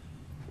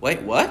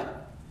 Wait,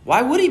 what?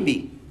 Why would he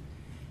be?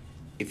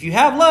 If you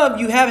have love,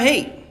 you have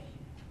hate.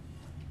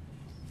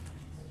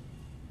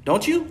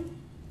 Don't you?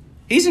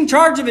 He's in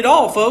charge of it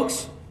all,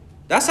 folks.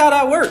 That's how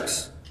that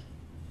works.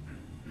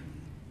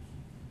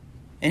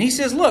 And he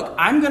says, look,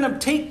 I'm going to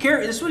take care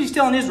of, this is what he's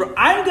telling Israel.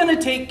 I'm going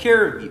to take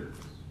care of you.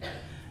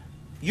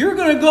 You're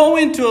going to go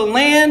into a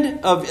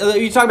land of,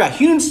 you talk about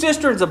hewn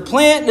cisterns, a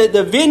plant,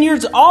 the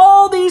vineyards,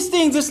 all these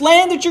things, this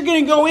land that you're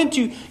going to go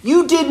into,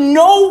 you did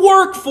no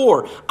work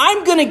for.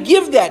 I'm going to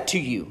give that to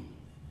you.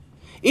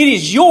 It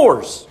is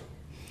yours.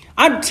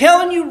 I'm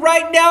telling you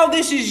right now,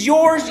 this is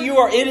yours.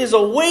 It is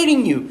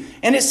awaiting you.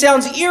 And it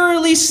sounds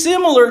eerily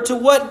similar to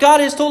what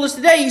God has told us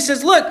today. He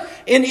says, look,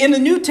 in the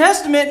New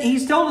Testament,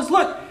 he's told us,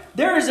 look,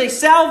 there is a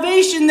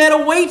salvation that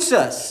awaits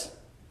us.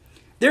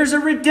 There's a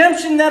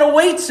redemption that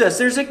awaits us.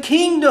 There's a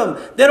kingdom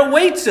that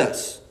awaits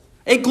us.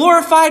 A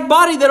glorified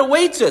body that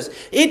awaits us.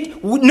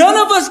 None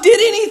of us did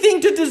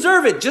anything to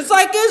deserve it. Just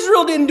like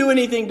Israel didn't do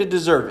anything to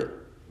deserve it.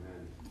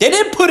 They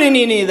didn't put in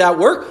any of that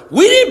work.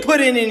 We didn't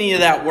put in any of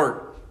that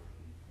work.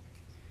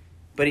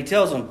 But he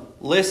tells them,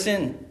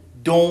 listen,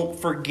 don't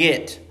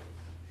forget.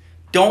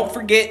 Don't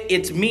forget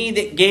it's me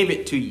that gave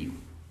it to you.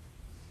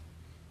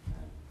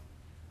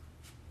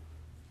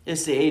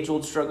 It's the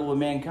age-old struggle with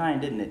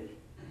mankind, isn't it?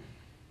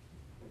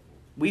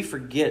 We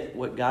forget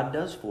what God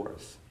does for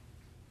us.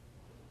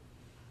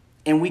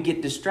 And we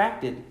get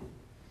distracted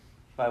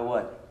by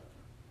what?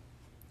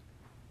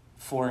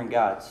 Foreign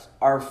gods.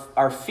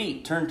 Our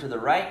feet turn to the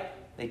right,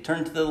 they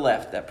turn to the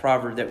left. That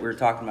proverb that we were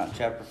talking about in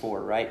chapter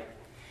 4, right?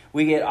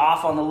 We get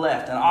off on the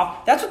left and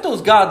off. That's what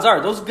those gods are.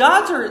 Those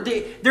gods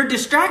they're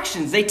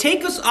distractions. They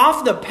take us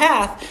off the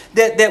path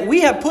that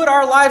we have put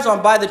our lives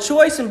on by the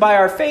choice and by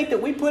our faith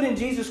that we put in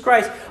Jesus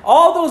Christ.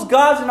 All those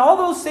gods and all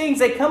those things,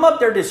 they come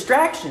up, they're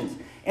distractions.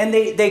 And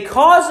they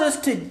cause us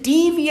to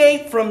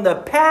deviate from the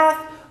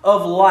path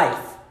of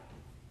life.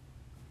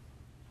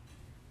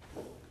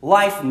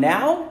 Life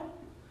now,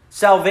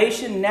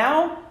 salvation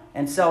now,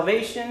 and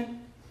salvation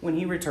when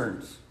he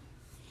returns.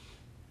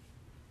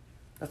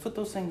 That's what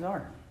those things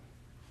are.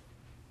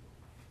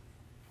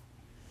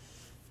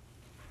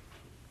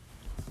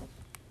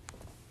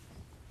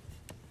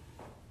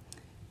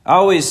 I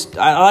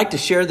like to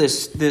share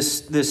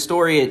this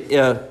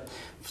story.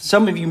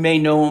 Some of you may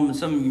know him,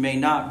 some of you may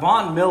not.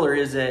 Von Miller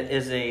he's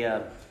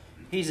a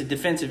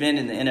defensive end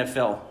in the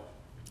NFL,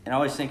 and I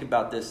always think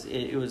about this.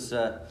 It was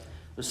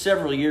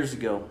several years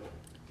ago.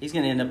 He's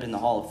going to end up in the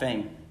Hall of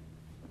Fame,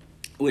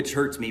 which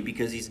hurts me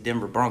because he's a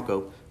Denver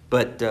Bronco.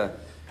 But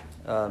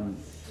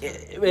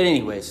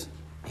anyways,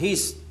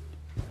 he's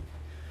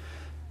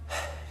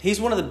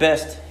one of the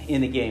best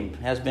in the game.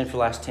 Has been for the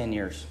last 10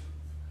 years.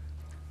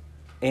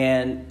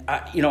 And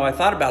I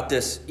thought about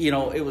this.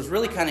 It was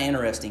really kind of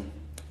interesting.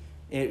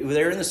 They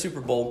were in the Super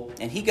Bowl,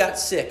 and he got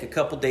sick a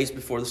couple days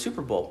before the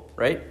Super Bowl,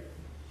 right?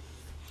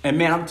 And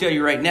man, I'm telling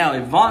you right now,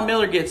 if Von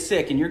Miller gets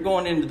sick and you're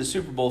going into the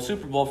Super Bowl,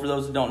 for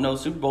those who don't know,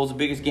 Super Bowl is the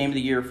biggest game of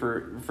the year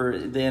for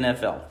the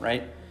NFL,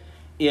 right?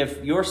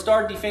 If your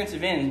star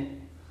defensive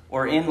end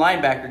or end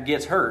linebacker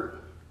gets hurt,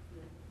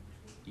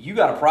 you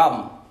got a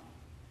problem.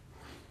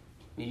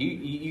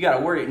 You got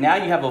to worry. Now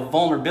you have a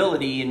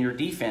vulnerability in your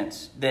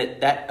defense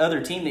that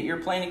other team that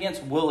you're playing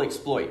against will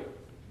exploit,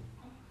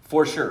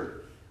 for sure.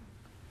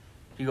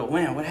 You go,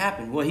 man, what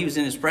happened? Well, he was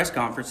in his press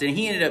conference, and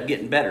he ended up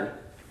getting better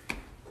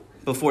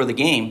before the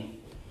game.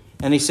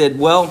 And he said,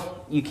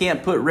 well, you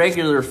can't put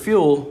regular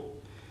fuel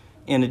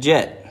in a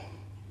jet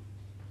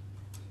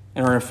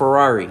or a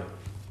Ferrari.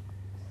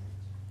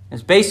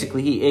 It's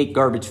basically he ate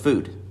garbage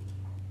food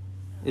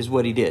is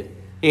what he did.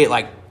 He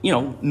ate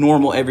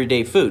normal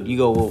everyday food. You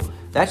go, well,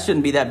 that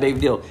shouldn't be that big a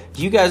deal.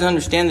 Do you guys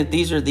understand that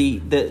these are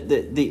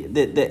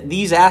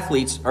these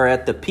athletes are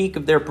at the peak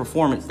of their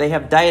performance? They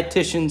have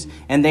dietitians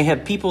and they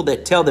have people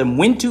that tell them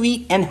when to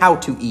eat and how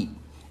to eat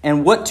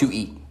and what to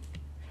eat.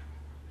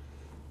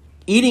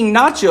 Eating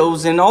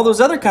nachos and all those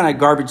other kind of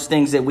garbage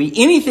things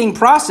anything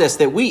processed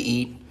that we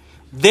eat,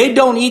 they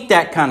don't eat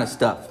that kind of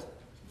stuff.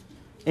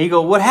 And you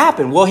go, what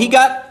happened? Well, he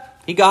got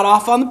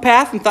off on the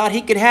path and thought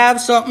he could have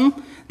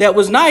something that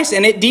was nice,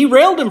 and it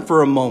derailed him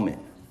for a moment.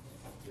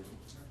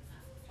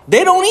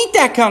 They don't eat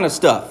that kind of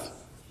stuff.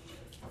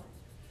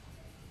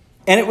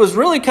 And it was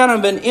really kind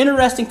of an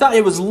interesting thought.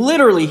 It was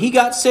literally, he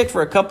got sick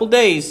for a couple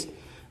days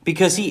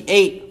because he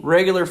ate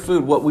regular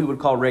food, what we would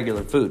call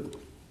regular food.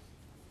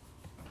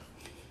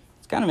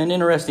 It's kind of an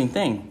interesting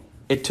thing.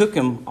 It took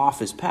him off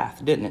his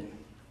path, didn't it?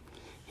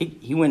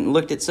 He went and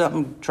looked at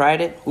something,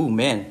 tried it. Ooh,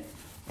 man.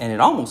 And it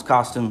almost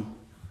cost him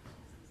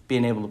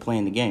being able to play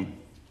in the game.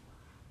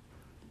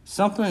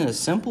 Something as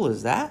simple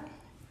as that?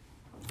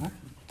 That's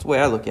the way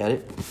I look at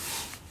it.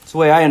 It's the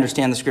way I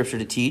understand the Scripture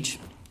to teach.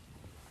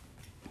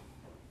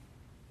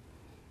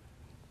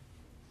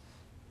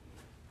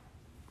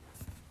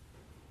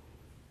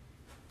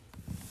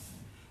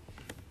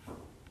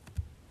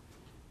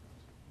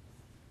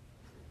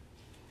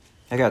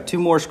 I got two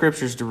more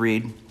scriptures to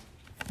read.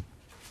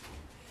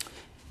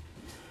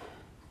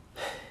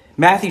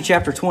 Matthew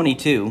chapter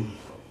 22.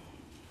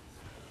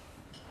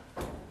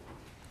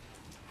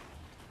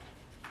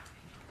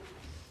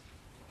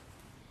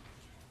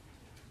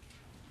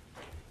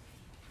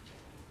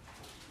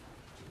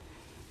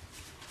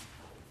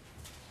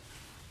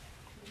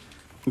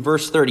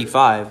 Verse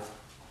 35.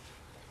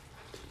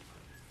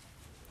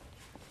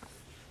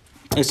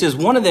 It says,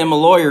 one of them, a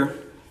lawyer,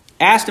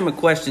 asked him a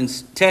question,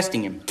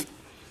 testing him.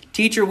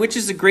 Teacher, which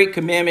is the great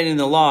commandment in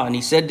the law? And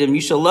he said to him,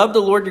 you shall love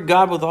the Lord your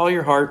God with all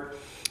your heart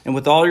and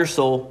with all your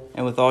soul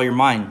and with all your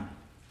mind.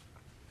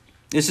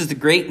 This is the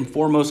great and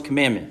foremost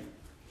commandment.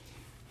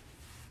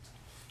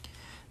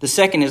 The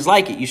second is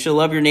like it. You shall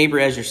love your neighbor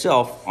as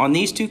yourself. On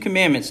these two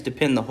commandments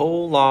depend the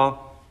whole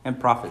law and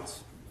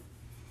prophets.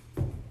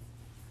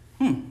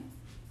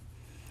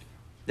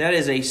 That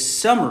is a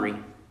summary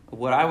of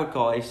what I would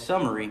call a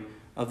summary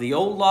of the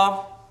old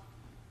law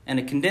and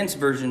a condensed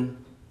version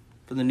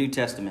for the New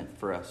Testament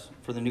for us,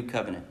 for the new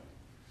covenant.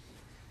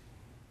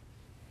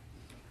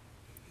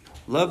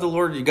 Love the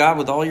Lord your God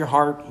with all your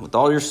heart, with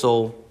all your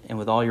soul, and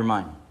with all your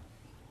mind.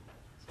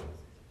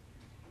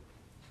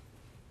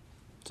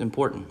 It's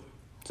important.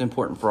 It's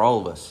important for all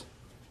of us.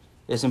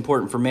 It's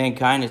important for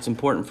mankind. It's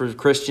important for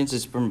Christians.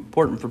 It's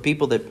important for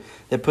people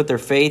that put their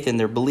faith and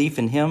their belief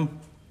in Him.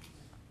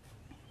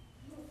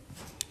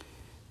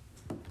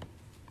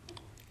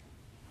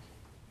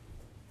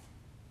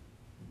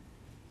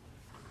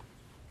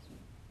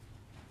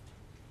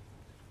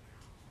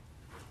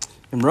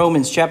 In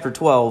Romans chapter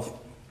 12,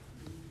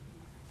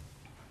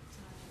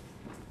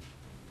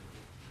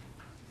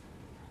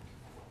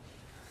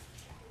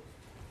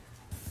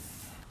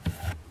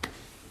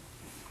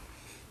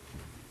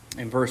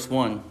 in verse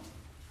 1,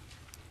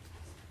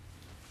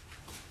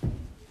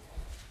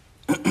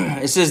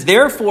 it says,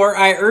 therefore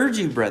I urge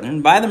you,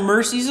 brethren, by the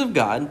mercies of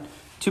God,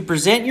 to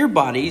present your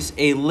bodies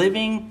a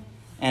living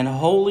and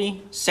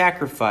holy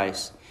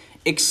sacrifice,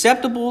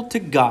 acceptable to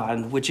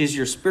God, which is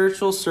your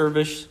spiritual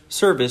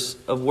service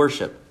of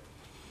worship.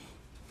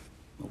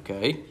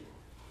 Okay.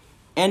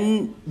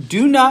 And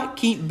do not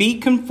be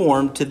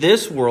conformed to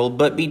this world,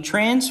 but be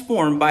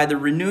transformed by the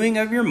renewing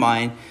of your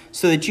mind,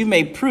 so that you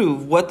may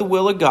prove what the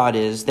will of God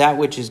is, that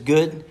which is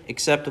good,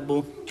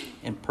 acceptable,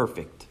 and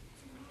perfect.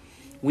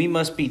 We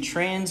must be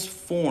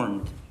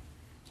transformed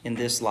in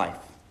this life.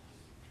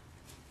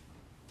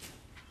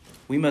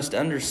 We must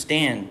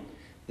understand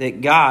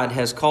that God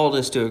has called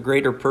us to a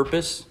greater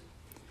purpose,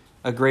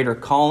 a greater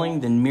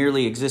calling than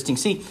merely existing.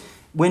 See,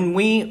 when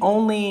we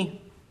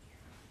only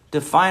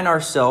define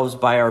ourselves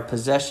by our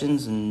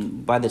possessions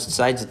and by the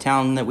sides of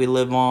town that we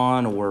live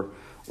on, or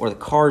the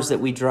cars that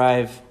we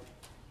drive,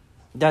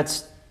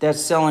 that's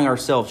selling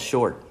ourselves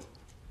short.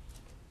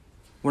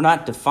 We're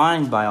not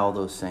defined by all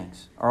those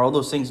things. Are all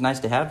those things nice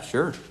to have?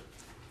 Sure.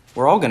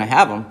 We're all going to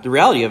have them. The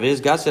reality of it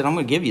is God said, I'm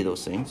going to give you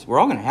those things. We're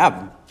all going to have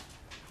them.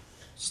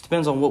 It just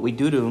depends on what we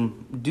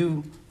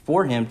do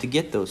for Him to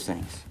get those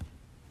things.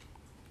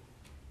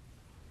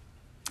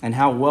 And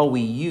how well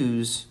we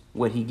use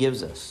what He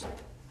gives us.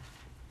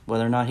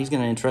 Whether or not He's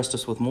going to entrust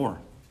us with more.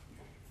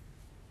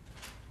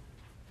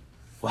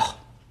 Well,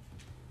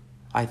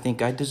 I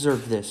think I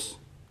deserve this.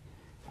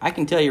 I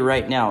can tell you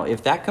right now,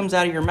 if that comes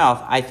out of your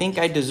mouth, I think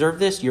I deserve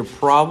this, you're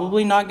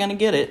probably not going to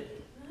get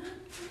it.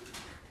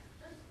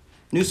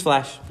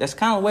 Newsflash, that's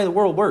kind of the way the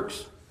world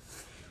works.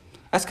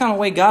 That's kind of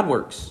the way God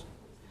works.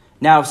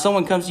 Now, if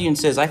someone comes to you and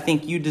says, I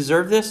think you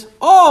deserve this,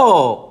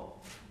 oh,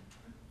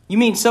 you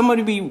mean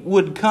somebody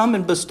would come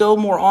and bestow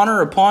more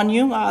honor upon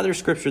you? There's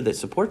scripture that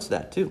supports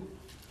that too.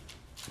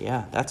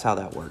 Yeah, that's how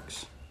that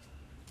works.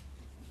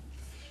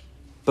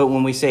 But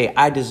when we say,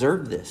 I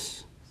deserve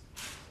this,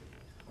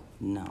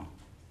 no,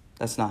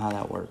 that's not how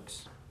that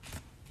works.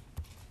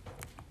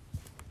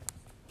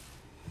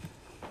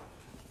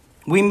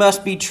 We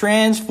must be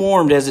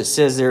transformed, as it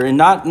says there, and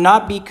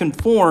not be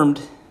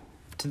conformed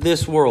to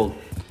this world.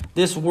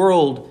 This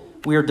world,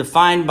 we are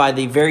defined by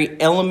the very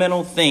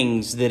elemental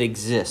things that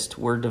exist.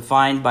 We're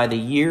defined by the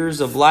years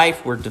of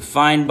life. We're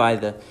defined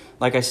by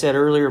like I said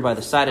earlier, by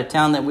the side of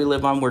town that we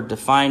live on. We're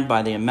defined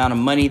by the amount of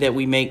money that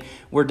we make.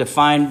 We're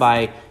defined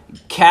by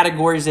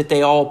categories that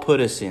they all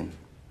put us in,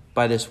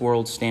 by this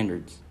world's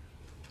standards.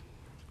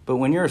 But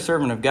when you're a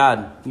servant of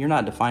God, you're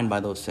not defined by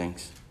those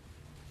things.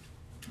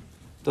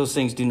 Those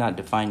things do not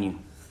define you.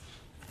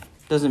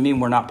 Doesn't mean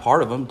we're not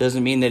part of them.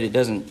 Doesn't mean that it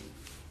doesn't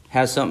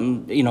have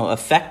something,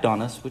 effect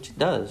on us, which it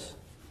does.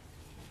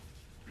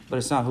 But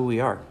it's not who we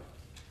are.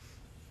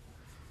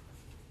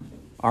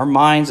 Our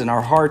minds and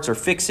our hearts are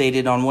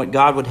fixated on what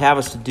God would have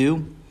us to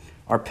do.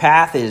 Our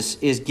path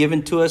is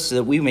given to us so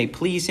that we may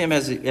please Him,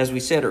 as we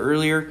said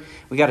earlier.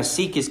 We got to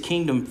seek His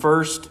kingdom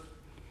first.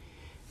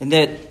 And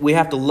that we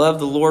have to love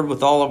the Lord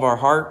with all of our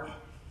heart,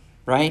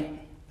 right?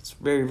 It's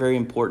very, very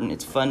important.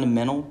 It's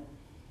fundamental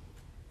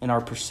in our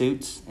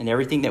pursuits and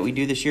everything that we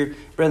do this year.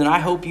 Brethren, I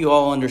hope you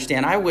all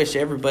understand. I wish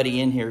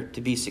everybody in here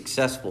to be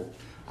successful.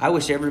 I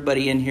wish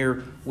everybody in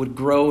here would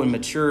grow and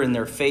mature in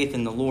their faith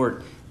in the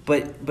Lord.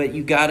 But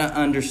you got to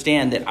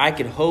understand that I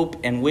could hope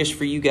and wish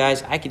for you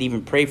guys. I could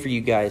even pray for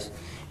you guys.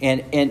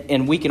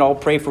 And we can all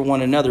pray for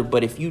one another.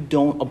 But if you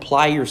don't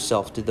apply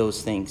yourself to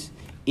those things,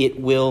 it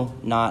will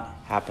not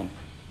happen.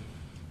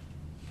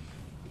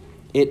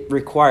 It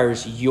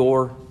requires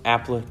your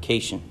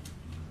application.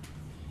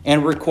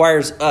 And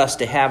requires us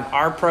to have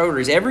our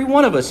priorities. Every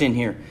one of us in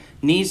here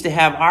needs to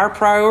have our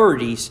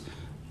priorities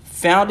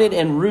founded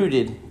and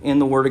rooted in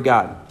the Word of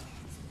God.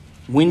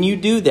 When you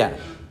do that,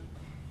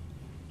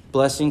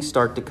 blessings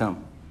start to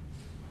come.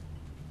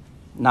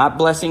 Not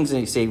blessings that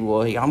you say,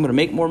 well, hey, I'm going to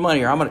make more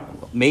money, or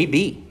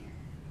maybe.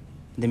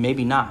 Then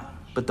maybe not.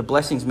 But the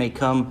blessings may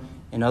come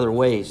in other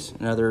ways,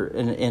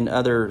 in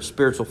other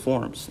spiritual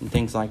forms and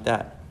things like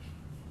that.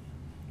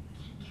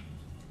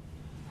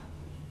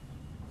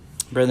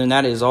 Brethren,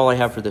 that is all I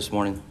have for this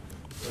morning.